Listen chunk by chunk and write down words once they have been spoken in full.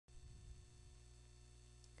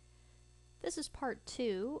This is part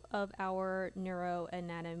 2 of our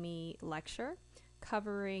neuroanatomy lecture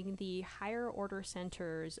covering the higher order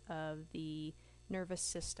centers of the nervous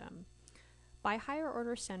system. By higher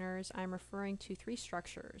order centers, I'm referring to three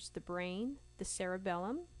structures: the brain, the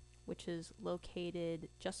cerebellum, which is located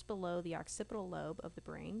just below the occipital lobe of the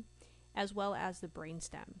brain, as well as the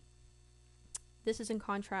brainstem. This is in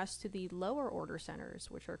contrast to the lower order centers,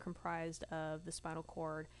 which are comprised of the spinal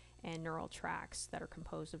cord and neural tracts that are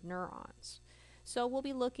composed of neurons. So we'll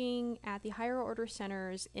be looking at the higher order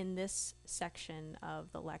centers in this section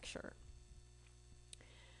of the lecture.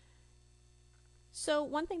 So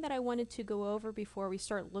one thing that I wanted to go over before we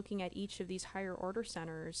start looking at each of these higher order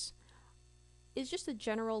centers is just a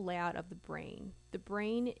general layout of the brain. The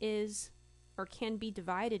brain is, or can be,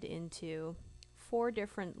 divided into 4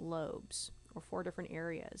 different lobes, or 4 different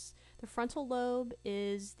areas. The frontal lobe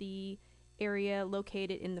is the area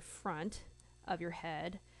located in the front of your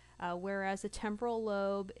head, whereas the temporal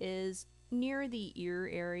lobe is near the ear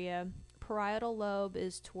area. Parietal lobe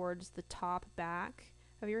is towards the top back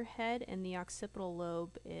of your head, and the occipital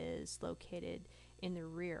lobe is located in the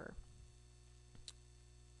rear.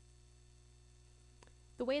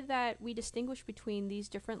 The way that we distinguish between these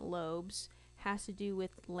different lobes has to do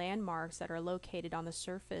with landmarks that are located on the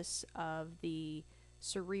surface of the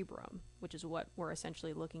cerebrum, which is what we're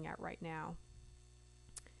essentially looking at right now.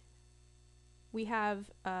 We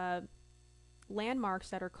have landmarks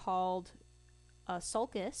that are called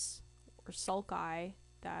sulcus, or sulci,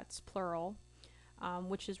 that's plural,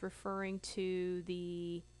 which is referring to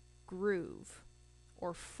the groove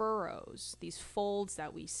or furrows, these folds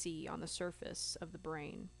that we see on the surface of the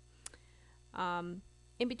brain.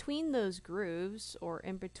 In between those grooves, or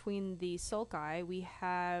in between the sulci, we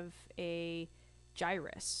have a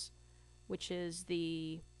gyrus, which is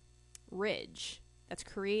the ridge that's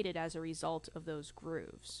created as a result of those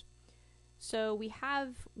grooves. So we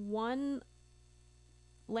have one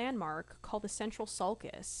landmark called the central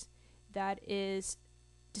sulcus that is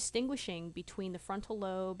distinguishing between the frontal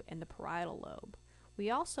lobe and the parietal lobe.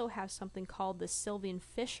 We also have something called the sylvian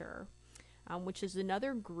fissure, which is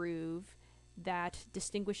another groove that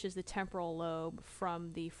distinguishes the temporal lobe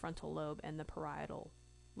from the frontal lobe and the parietal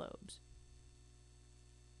lobes.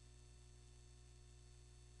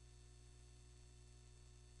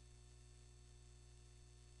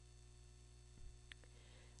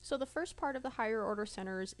 So the first part of the higher order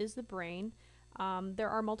centers is the brain. There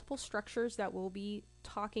are multiple structures that we'll be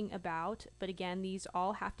talking about, but again, these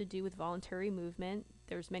all have to do with voluntary movement.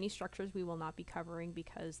 There's many structures we will not be covering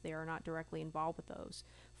because they are not directly involved with those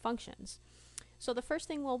functions. So the first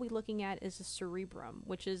thing we'll be looking at is the cerebrum,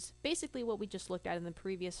 which is basically what we just looked at in the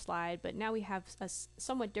previous slide, but now we have a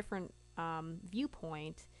somewhat different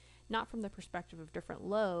viewpoint, not from the perspective of different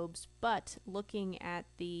lobes, but looking at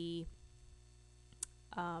the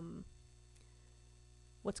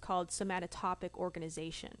what's called somatotopic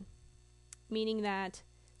organization, meaning that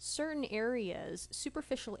certain areas,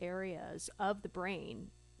 superficial areas of the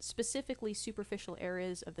brain, specifically superficial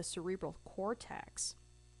areas of the cerebral cortex,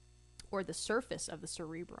 or the surface of the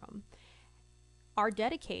cerebrum, are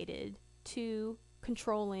dedicated to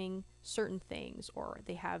controlling certain things, or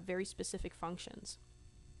they have very specific functions.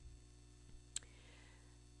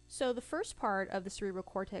 So the first part of the cerebral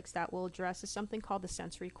cortex that we'll address is something called the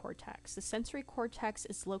sensory cortex. The sensory cortex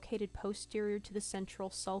is located posterior to the central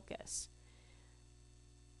sulcus.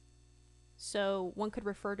 So one could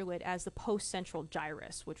refer to it as the post-central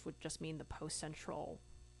gyrus, which would just mean the post-central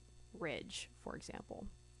ridge, for example.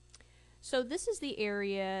 So this is the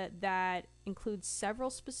area that includes several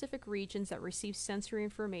specific regions that receive sensory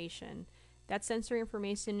information. That sensory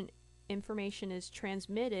information is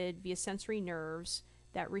transmitted via sensory nerves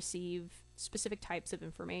that receive specific types of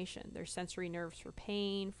information. There's sensory nerves for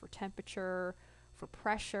pain, for temperature, for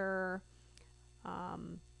pressure,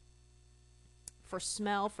 for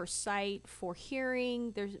smell, for sight, for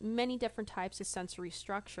hearing. There's many different types of sensory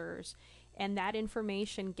structures, and that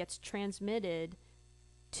information gets transmitted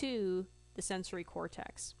to the sensory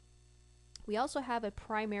cortex. We also have a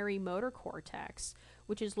primary motor cortex,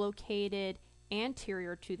 which is located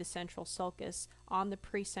anterior to the central sulcus on the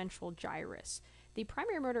precentral gyrus. The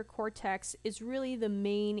primary motor cortex is really the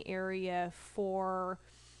main area for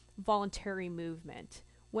voluntary movement.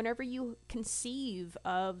 Whenever you conceive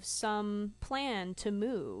of some plan to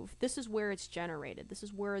move, this is where it's generated. This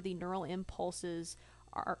is where the neural impulses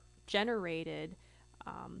are generated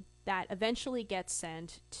that eventually gets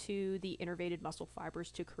sent to the innervated muscle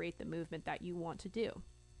fibers to create the movement that you want to do.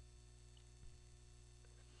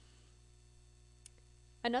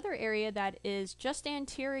 Another area that is just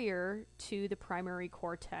anterior to the primary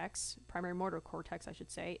motor cortex, I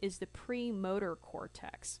should say, is the premotor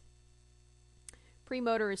cortex.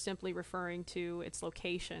 Premotor is simply referring to its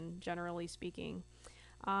location, generally speaking.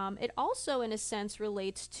 It also, in a sense,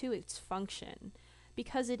 relates to its function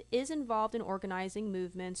because it is involved in organizing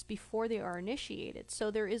movements before they are initiated.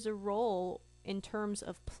 So there is a role in terms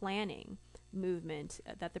of planning movement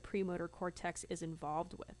that the premotor cortex is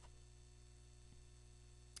involved with.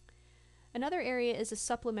 Another area is a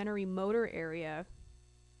supplementary motor area.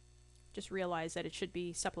 Just realize that it should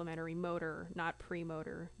be supplementary motor, not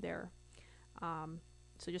premotor there.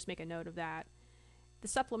 So just make a note of that. The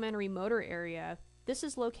supplementary motor area, this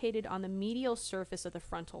is located on the medial surface of the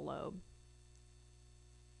frontal lobe,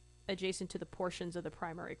 adjacent to the portions of the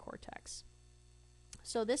primary cortex.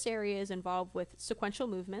 So this area is involved with sequential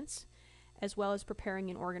movements, as well as preparing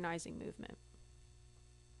and organizing movement.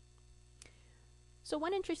 So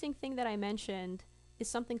one interesting thing that I mentioned is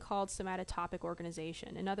something called somatotopic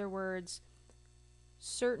organization. In other words,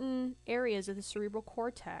 certain areas of the cerebral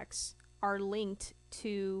cortex are linked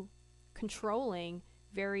to controlling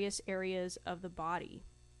various areas of the body.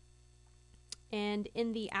 And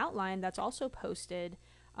in the outline that's also posted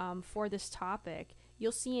for this topic,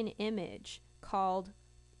 you'll see an image called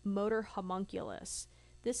motor homunculus.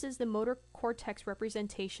 This is the motor cortex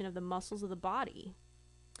representation of the muscles of the body.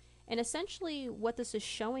 And essentially what this is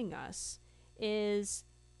showing us is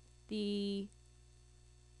the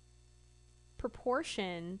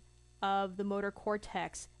proportion of the motor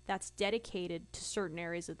cortex that's dedicated to certain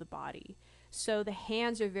areas of the body. So the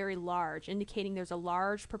hands are very large, indicating there's a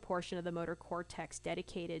large proportion of the motor cortex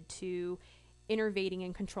dedicated to innervating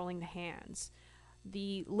and controlling the hands.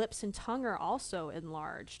 The lips and tongue are also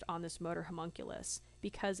enlarged on this motor homunculus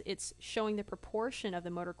because it's showing the proportion of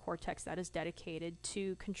the motor cortex that is dedicated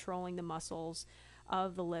to controlling the muscles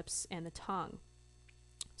of the lips and the tongue.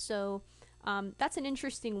 So that's an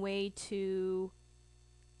interesting way to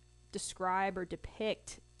describe or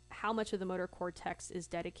depict how much of the motor cortex is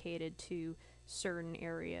dedicated to certain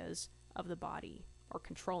areas of the body or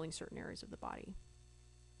controlling certain areas of the body.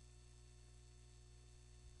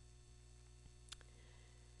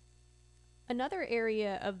 Another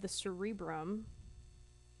area of the cerebrum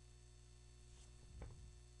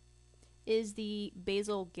is the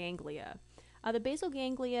basal ganglia. The basal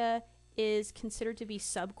ganglia is considered to be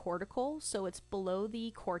subcortical, so it's below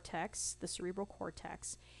the cortex, the cerebral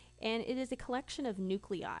cortex, and it is a collection of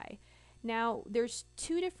nuclei. Now, there's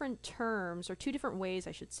two different terms, or two different ways,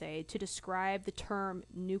 I should say, to describe the term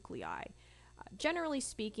nuclei. Generally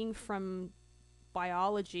speaking, from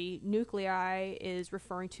biology, nuclei is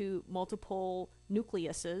referring to multiple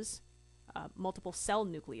nucleuses, multiple cell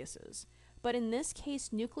nucleuses. But in this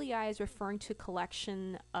case, nuclei is referring to a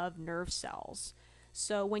collection of nerve cells.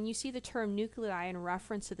 So when you see the term nuclei in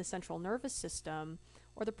reference to the central nervous system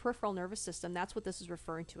or the peripheral nervous system, that's what this is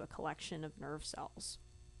referring to, a collection of nerve cells.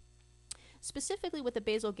 Specifically with the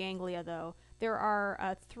basal ganglia, though, there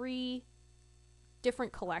are three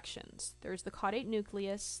different collections. There's the caudate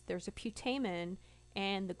nucleus, there's a putamen,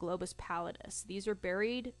 and the globus pallidus. These are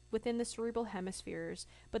buried within the cerebral hemispheres,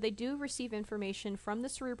 but they do receive information from the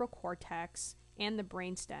cerebral cortex and the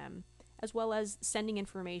brainstem, as well as sending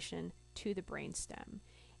information to the brainstem.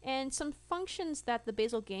 And some functions that the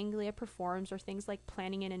basal ganglia performs are things like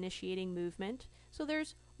planning and initiating movement. So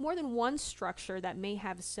there's more than one structure that may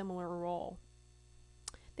have a similar role.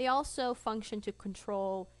 They also function to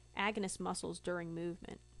control agonist muscles during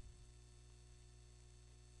movement.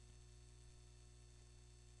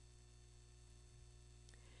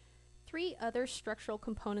 Three other structural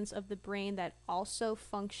components of the brain that also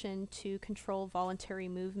function to control voluntary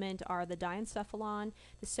movement are the diencephalon,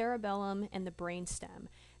 the cerebellum, and the brainstem.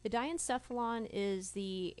 The diencephalon is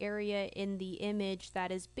the area in the image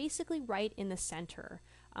that is basically right in the center.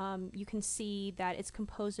 You can see that it's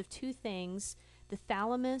composed of two things, the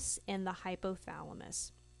thalamus and the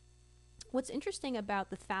hypothalamus. What's interesting about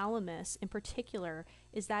the thalamus in particular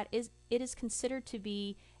is that it is considered to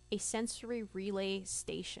be a sensory relay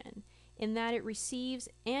station, in that it receives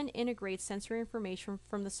and integrates sensory information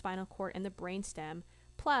from the spinal cord and the brainstem,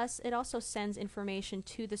 plus it also sends information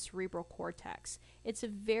to the cerebral cortex. It's a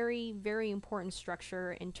very, very important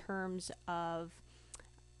structure in terms of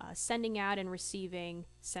sending out and receiving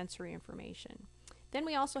sensory information. Then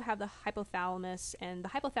we also have the hypothalamus, and the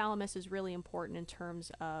hypothalamus is really important in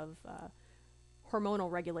terms of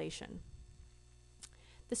hormonal regulation.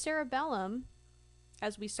 The cerebellum,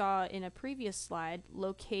 as we saw in a previous slide,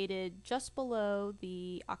 located just below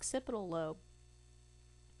the occipital lobe,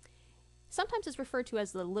 sometimes is referred to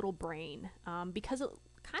as the little brain because it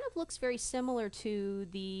kind of looks very similar to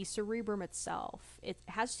the cerebrum itself. It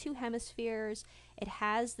has two hemispheres. It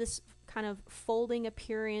has this kind of folding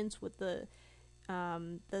appearance with the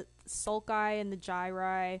sulci and the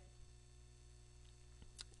gyri.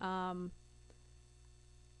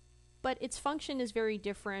 But its function is very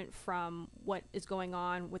different from what is going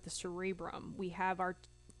on with the cerebrum. We have our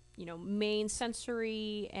main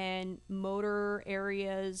sensory and motor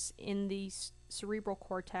areas in the cerebral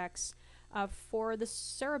cortex. For the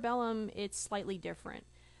cerebellum, it's slightly different.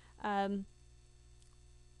 When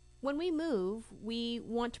we move, we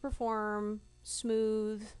want to perform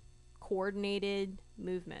smooth, coordinated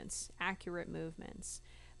movements, accurate movements.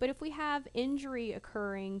 But if we have injury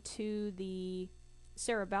occurring to the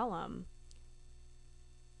cerebellum,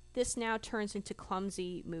 this now turns into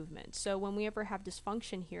clumsy movement. So when we ever have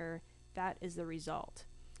dysfunction here, that is the result.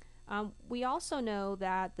 We also know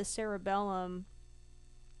that the cerebellum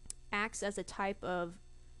acts as a type of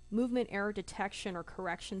movement error detection or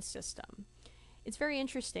correction system. It's very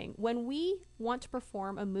interesting. When we want to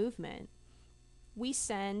perform a movement, we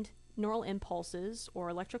send neural impulses or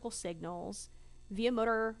electrical signals via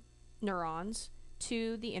motor neurons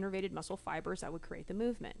to the innervated muscle fibers that would create the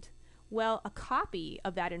movement. Well, a copy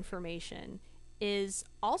of that information is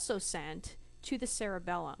also sent to the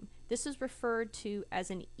cerebellum. This is referred to as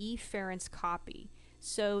an efference copy.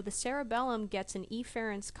 So the cerebellum gets an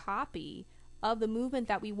efference copy of the movement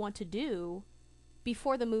that we want to do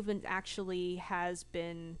before the movement actually has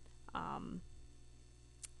been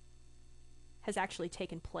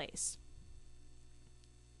taken place.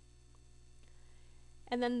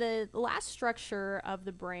 And then the last structure of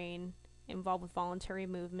the brain involved with voluntary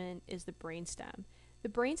movement is the brainstem. The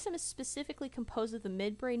brainstem is specifically composed of the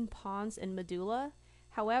midbrain, pons, and medulla.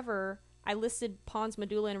 However, I listed pons,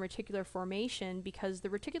 medulla, and reticular formation because the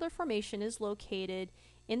reticular formation is located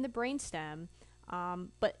in the brainstem,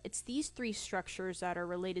 but it's these three structures that are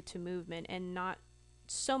related to movement and not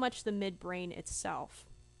so much the midbrain itself.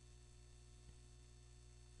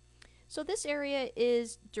 So this area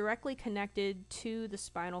is directly connected to the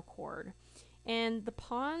spinal cord, and the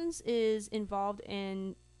pons is involved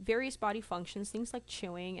in various body functions, things like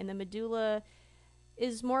chewing, and the medulla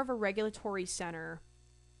is more of a regulatory center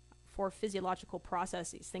for physiological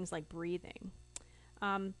processes, things like breathing.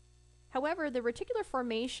 However, the reticular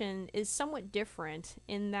formation is somewhat different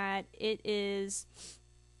in that it is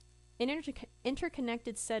an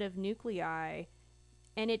interconnected set of nuclei,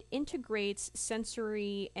 and it integrates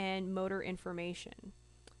sensory and motor information.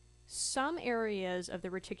 Some areas of the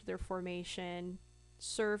reticular formation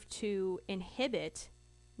serve to inhibit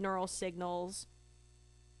neural signals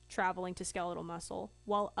traveling to skeletal muscle,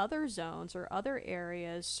 while other zones or other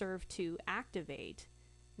areas serve to activate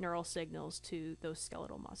neural signals to those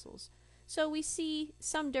skeletal muscles. So we see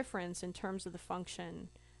some difference in terms of the function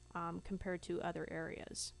compared to other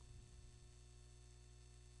areas.